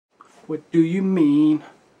What do you mean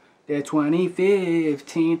that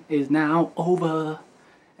 2015 is now over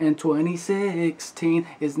and 2016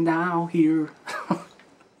 is now here?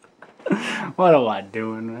 What am I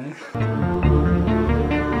doing, man?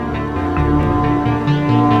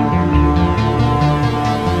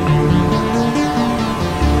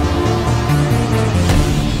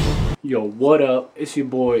 Yo, what up? It's your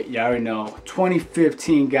boy, you already know.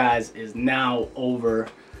 2015, guys, is now over.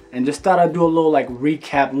 And just thought I'd do a little like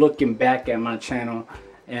recap looking back at my channel.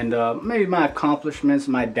 And maybe my accomplishments,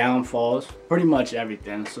 my downfalls, pretty much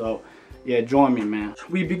everything. So yeah, join me, man.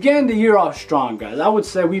 We began the year off strong, guys. I would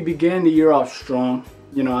say we began the year off strong.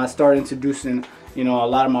 You know, I started introducing, you know, a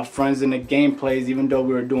lot of my friends in the gameplays, even though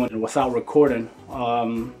we were doing it without recording.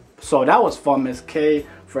 So that was fun. Miss K,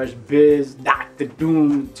 Fresh Biz, Dr.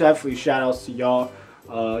 Doom, definitely shout outs to y'all.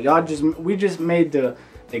 We just made the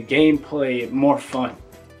gameplay more fun.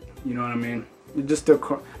 You know what I mean? Just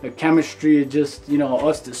the chemistry, just, you know,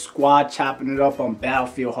 us the squad chopping it up on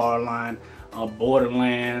Battlefield Hardline,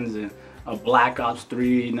 Borderlands, and Black Ops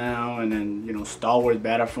 3 now, and then, you know, Star Wars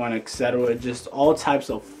Battlefront, etc. Just all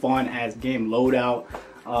types of fun ass game. Loadout.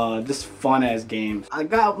 Just fun ass games. I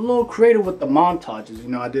got a little creative with the montages. You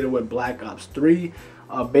know, I did it with Black Ops 3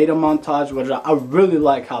 beta montage, which I really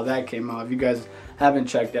like how that came out. If you guys haven't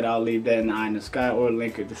checked it out, I'll leave that in the eye in the sky or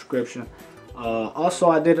link in the description. Also,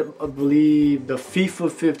 I did, I believe, the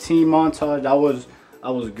FIFA 15 montage. That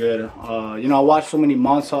was good. You know, I watched so many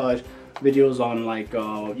montage videos on like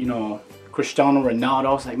you know, Cristiano Ronaldo.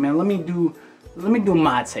 I was like, man, let me do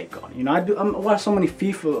my take on it. You know, I watch so many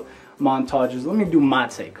FIFA montages. Let me do my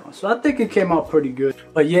take on it. So I think it came out pretty good.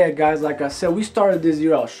 But yeah, guys, like I said, we started this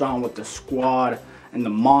year out strong with the squad and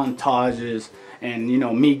the montages, and you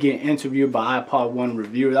know, me getting interviewed by iPod 1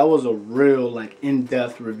 reviewer. That was a real like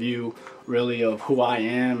in-depth review, really, of who I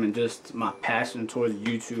am and just my passion towards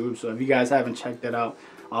YouTube. So if you guys haven't checked that out,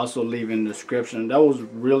 I'll also leave in the description. That was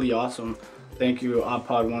really awesome. Thank you,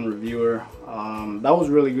 iPod 1 reviewer. That was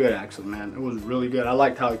really good, actually, man. It was really good. I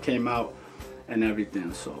liked how it came out and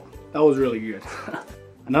everything, so that was really good.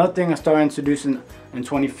 Another thing I started introducing in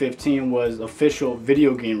 2015 was official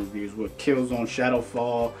video game reviews with Killzone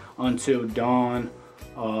Shadowfall, Until Dawn,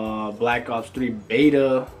 Black Ops 3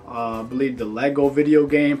 beta, I believe the Lego video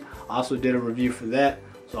game. I also did a review for that.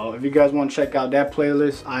 So if you guys want to check out that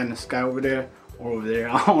playlist, eye in the sky over there, or over there,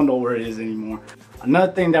 I don't know where it is anymore.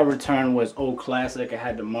 Another thing that returned was old classic. I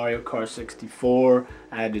had the Mario Kart 64,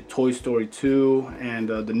 I had the Toy Story 2, and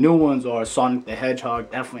the new ones are Sonic the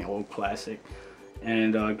Hedgehog, definitely old classic,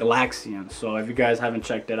 and Galaxian. So if you guys haven't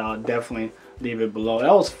checked that out, definitely leave it below.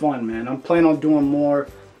 That was fun, man. I'm planning on doing more,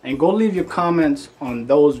 and go leave your comments on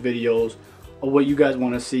those videos of what you guys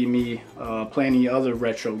want to see me play any other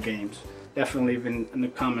retro games. Definitely leave in the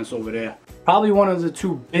comments over there. Probably one of the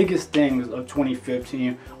two biggest things of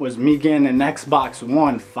 2015 was me getting an Xbox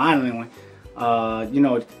One finally. You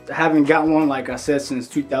know, I haven't got one, like I said, since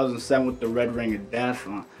 2007 with the Red Ring of Death.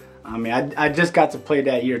 I mean, I just got to play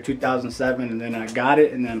that year, 2007, and then I got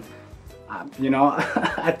it, and then, you know,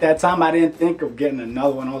 at that time I didn't think of getting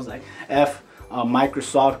another one. I was like, F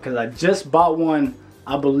Microsoft, because I just bought one,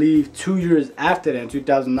 I believe, 2 years after that, in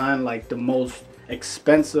 2009, like the most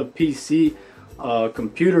expensive PC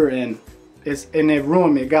computer, and it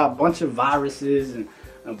ruined me. It got a bunch of viruses and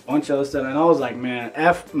a bunch of other stuff, and I was like, man,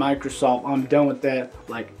 F Microsoft, I'm done with that,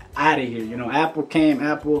 like, out of here. You know, Apple came,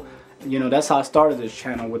 you know, that's how I started this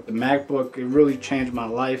channel with the MacBook. It really changed my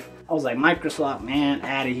life. I was like, Microsoft, man,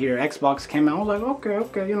 out of here. Xbox came out, I was like,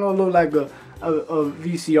 okay, you know, a little like a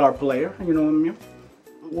VCR player, you know what I mean,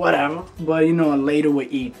 whatever. But you know, later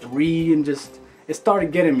with E3 and just, it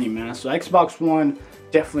started getting me, man. So Xbox One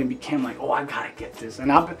definitely became like, oh, I gotta get this.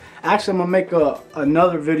 And I'm gonna make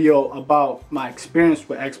another video about my experience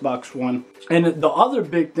with Xbox One. And the other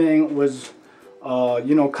big thing was,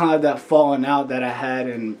 you know, kind of that falling out that I had,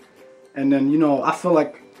 and then, you know, I feel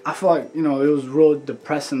like, you know, it was real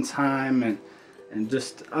depressing time, and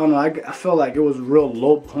just, I don't know, I felt like it was a real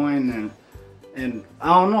low point, and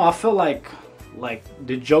I don't know, I felt like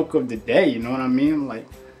the joke of the day, you know what I mean? Like,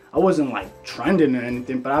 I wasn't like trending or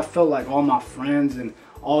anything, but I felt like all my friends and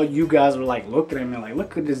all you guys were like looking at me like,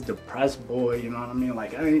 look at this depressed boy, you know what I mean?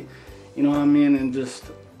 Like, you know what I mean? And just,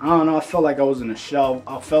 I don't know, I felt like I was in a shell.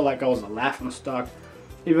 I felt like I was a laughingstock,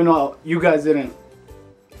 even though you guys didn't,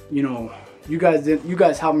 you know, you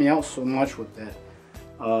guys helped me out so much with that.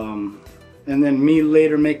 And then me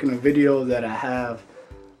later making a video that I have,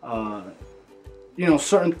 you know,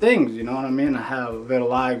 certain things, you know what I mean? I have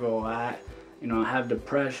vitiligo, you know, I have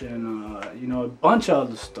depression, you know, a bunch of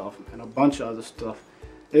other stuff, man, a bunch of other stuff.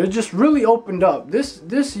 it just really opened up.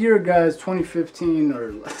 This year, guys, 2015,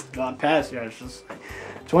 or past year, I should say,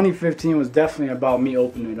 2015 was definitely about me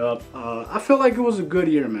opening it up. I feel like it was a good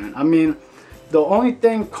year, man. I mean, the only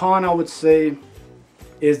con I would say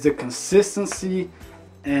is the consistency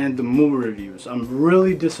and the movie reviews. I'm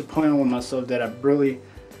really disappointed with myself that I really,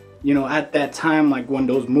 you know, at that time, like when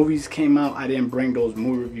those movies came out, I didn't bring those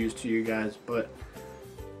movie reviews to you guys. But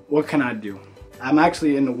what can I do? I'm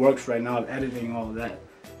actually in the works right now of editing all of that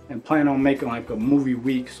and plan on making like a movie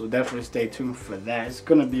week, so definitely stay tuned for that. It's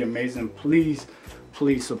gonna be amazing. Please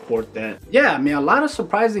support that. Yeah, I mean, a lot of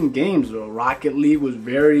surprising games though. Rocket League was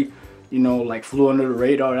very, you know, like flew under the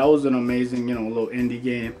radar. That was an amazing, you know, little indie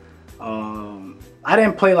game. I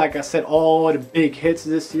didn't play, like I said, all the big hits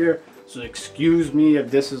this year, so excuse me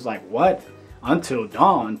if this is like, what? Until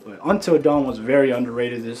Dawn. But Until Dawn was very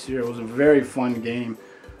underrated this year. It was a very fun game.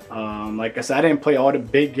 Like I said, I didn't play all the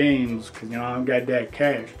big games because, you know, I don't got that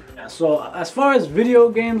cash. Yeah, so as far as video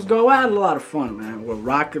games go, I had a lot of fun, man, with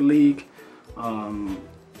Rocket League,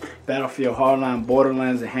 Battlefield Hardline,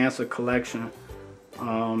 Borderlands Enhancer Collection.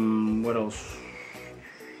 What else?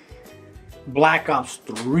 Black Ops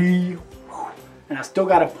 3. And I still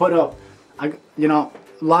gotta put up, you know,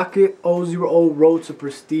 Locket 000 Road to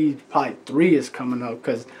Prestige probably 3 is coming up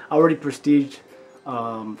because I already prestige.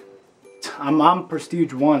 I'm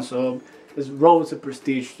Prestige 1, so it's Road to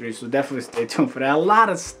Prestige 3, so definitely stay tuned for that. A lot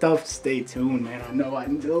of stuff, stay tuned, man. I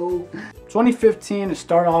know. 2015, it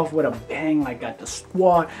started off with a bang, like got the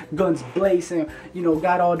squad, guns blazing, you know,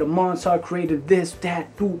 got all the Montauk created this,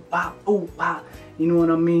 that, doo, bop, ooh, bop. You know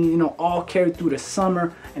what I mean? You know, all carried through the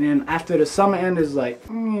summer, and then after the summer ended, it's like,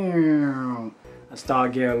 I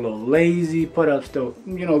started getting a little lazy, put up still,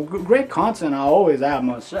 you know, great content I always have,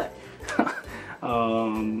 must say.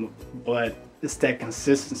 But it's that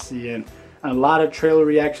consistency and a lot of trailer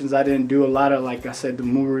reactions I didn't do, a lot of, like I said, the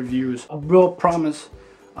movie reviews. I will promise,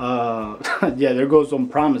 yeah, there goes some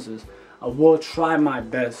promises. I will try my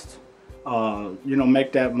best, you know,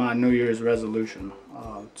 make that my New Year's resolution,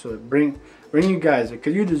 to bring you guys,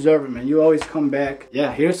 because you deserve it, man. You always come back.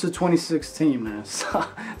 Yeah, here's to 2016, man.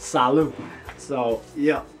 Salute. So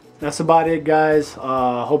yeah, that's about it, guys.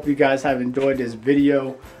 Hope you guys have enjoyed this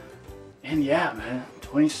video. And yeah, man,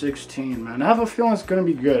 2016, man. I have a feeling it's gonna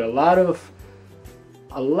be good. A lot of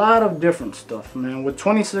different stuff, man. With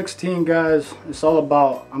 2016, guys, it's all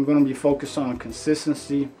about, I'm gonna be focused on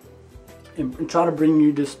consistency and try to bring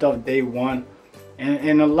you this stuff day one.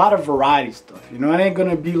 And a lot of variety stuff, you know. It ain't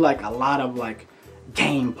gonna be like a lot of like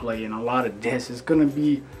gameplay and a lot of this. It's gonna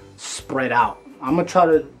be spread out. I'm gonna try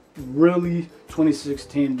to really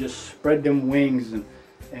 2016 just spread them wings,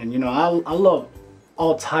 and you know, I love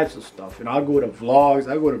all types of stuff. You know, I go to vlogs,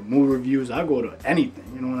 I go to movie reviews, I go to anything,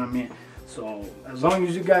 you know what I mean? So as long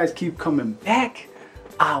as you guys keep coming back,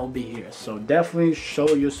 I'll be here. So definitely show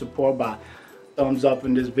your support by thumbs up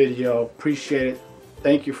in this video. Appreciate it.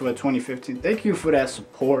 Thank you for 2015. Thank you for that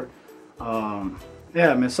support. Yeah,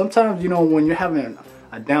 man, sometimes, you know, when you're having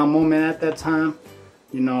a down moment at that time,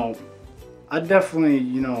 you know, I definitely,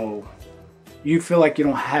 you know, you feel like you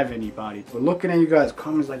don't have anybody. But looking at you guys'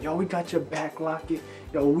 comments like, yo, we got your back, Locket.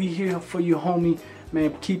 Yo, we here for you, homie.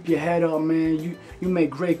 Man, keep your head up, man. You make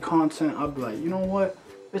great content. I'll be like, you know what?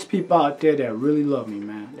 There's people out there that really love me,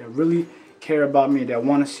 man. That really care about me, that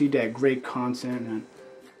want to see that great content. And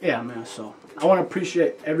yeah, man, so I want to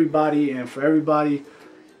appreciate everybody, and for everybody,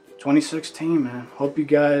 2016, man. Hope you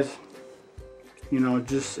guys, you know,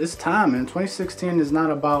 just, it's time, man. 2016 is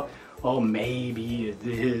not about, oh, maybe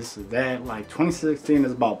this or that. Like, 2016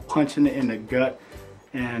 is about punching it in the gut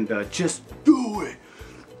and just do it.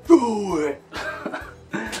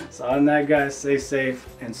 So other than that, guys, stay safe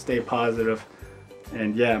and stay positive.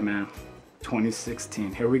 And yeah, man,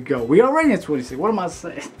 2016, here we go. We already in 2016. What am I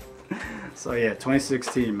saying? So yeah,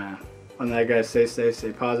 2016, man. Other than that, guys, stay safe,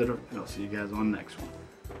 stay positive, and I'll see you guys on the next one.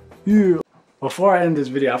 Yeah. Before I end this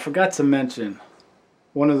video, I forgot to mention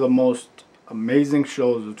one of the most amazing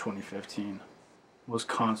shows of 2015 was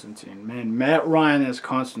Constantine. Man, Matt Ryan as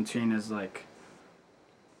Constantine is like,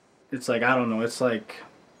 it's like, I don't know, it's like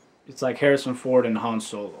Harrison Ford and Han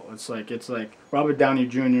Solo. It's like Robert Downey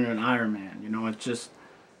Jr. and Iron Man. You know, it's just,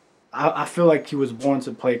 I feel like he was born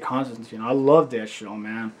to play Constantine. I love that show,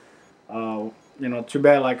 man. You know, too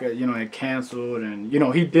bad, like, you know, it canceled. And, you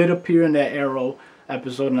know, he did appear in that Arrow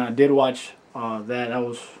episode, and I did watch that. That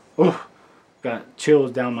was, got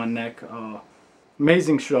chills down my neck.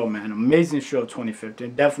 Amazing show, man. Amazing show,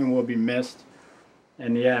 2015. Definitely will be missed.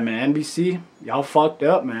 And yeah, man, NBC, y'all fucked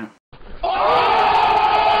up, man.